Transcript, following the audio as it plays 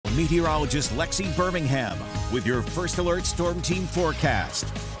meteorologist Lexi Birmingham with your First Alert Storm Team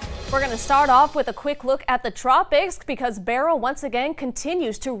forecast. We're going to start off with a quick look at the tropics because Beryl once again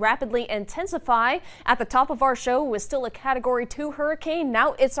continues to rapidly intensify. At the top of our show was still a Category 2 hurricane.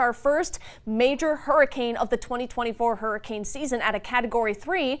 Now it's our first major hurricane of the 2024 hurricane season at a Category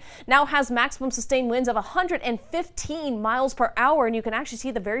 3. Now has maximum sustained winds of 115 miles per hour, and you can actually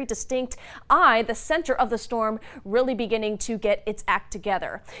see the very distinct eye, the center of the storm, really beginning to get its act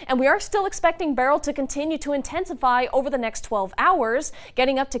together. And we are still expecting Beryl to continue to intensify over the next 12 hours,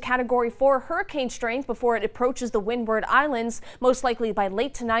 getting up to Category 4 hurricane strength before it approaches the Windward Islands, most likely by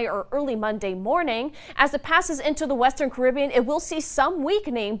late tonight or early Monday morning. As it passes into the Western Caribbean, it will see some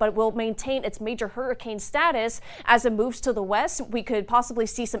weakening, but will maintain its major hurricane status. As it moves to the west, we could possibly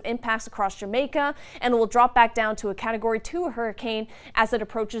see some impacts across Jamaica, and it will drop back down to a Category 2 hurricane as it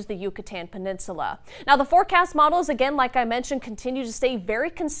approaches the Yucatan Peninsula. Now, the forecast models, again, like I mentioned, continue to stay very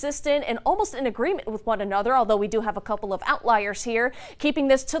consistent and almost in agreement with one another, although we do have a couple of outliers here, keeping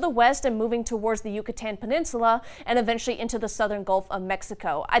this to the west and moving towards the Yucatan Peninsula and eventually into the southern Gulf of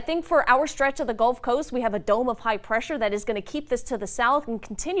Mexico. I think for our stretch of the Gulf Coast, we have a dome of high pressure that is going to keep this to the south and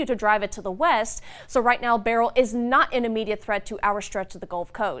continue to drive it to the west. So right now, Beryl is not an immediate threat to our stretch of the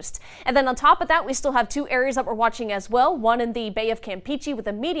Gulf Coast. And then on top of that, we still have two areas that we're watching as well. One in the Bay of Campeche with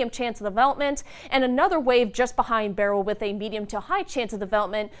a medium chance of development, and another wave just behind Beryl with a medium to high chance of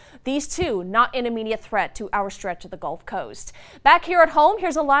development. These two not an immediate threat to our stretch of the Gulf Coast. Back here at home,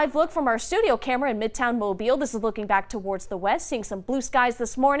 here's a live look from our studio camera in Midtown Mobile. This is looking back towards the west, seeing some blue skies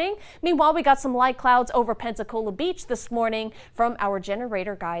this morning. Meanwhile, we got some light clouds over Pensacola Beach this morning from our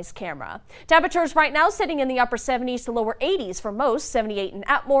Generator Guys camera. Temperatures right now sitting in the upper 70s to lower 80s for most, 78 in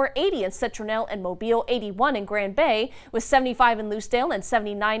Atmore, 80 in Citronelle and Mobile, 81 in Grand Bay, with 75 in Lucedale and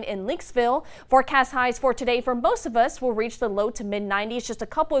 79 in Lynxville. Forecast highs for today for most of us will reach the low to mid 90s, just a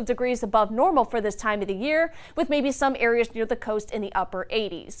couple of degrees above normal for this time of the year, with maybe some areas near the coast in the upper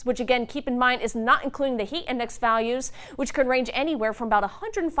 80s, which again, keep in mind, is not including the heat index values, which could range anywhere from about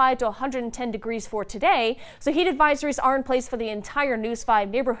 105 to 110 degrees for today. So heat advisories are in place for the entire News 5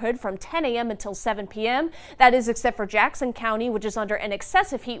 neighborhood from 10 a.m. until 7 p.m. That is except for Jackson County, which is under an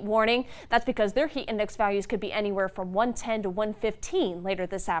excessive heat warning. That's because their heat index values could be anywhere from 110 to 115 later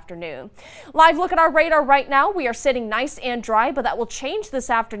this afternoon. Live look at our radar right now. We are sitting nice and dry, but that will change this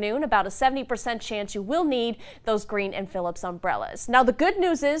afternoon. About a 70% chance you will need those Green and Phillips umbrellas. Now, the good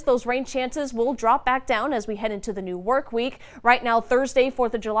news is those rain chances will drop back down as we head into the new work week. Right now, Thursday,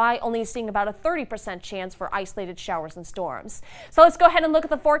 4th of July, only seeing about a 30% chance for isolated showers and storms. So let's go ahead and look at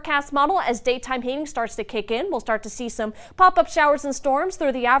the forecast model. As daytime heating starts to kick in, we'll start to see some pop-up showers and storms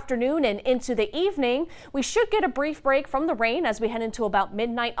through the afternoon and into the evening. We should get a brief break from the rain as we head into about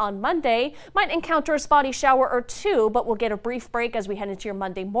midnight on Monday. Might encounter a spotty shower or two, but we'll get a brief break as we head into your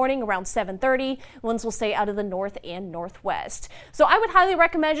Monday morning around 7:30. Winds will stay out of the north and northwest. So I would highly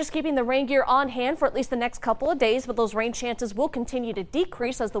recommend just keeping the rain gear on hand for at least the next couple of days, but those rain chances will continue to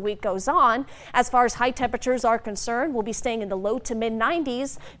decrease as the week goes on. As far as high temperatures are concerned, we'll be staying in the low to mid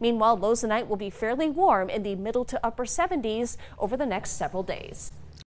 90s. Meanwhile, lows tonight will be fairly warm in the middle to upper 70s over the next several days.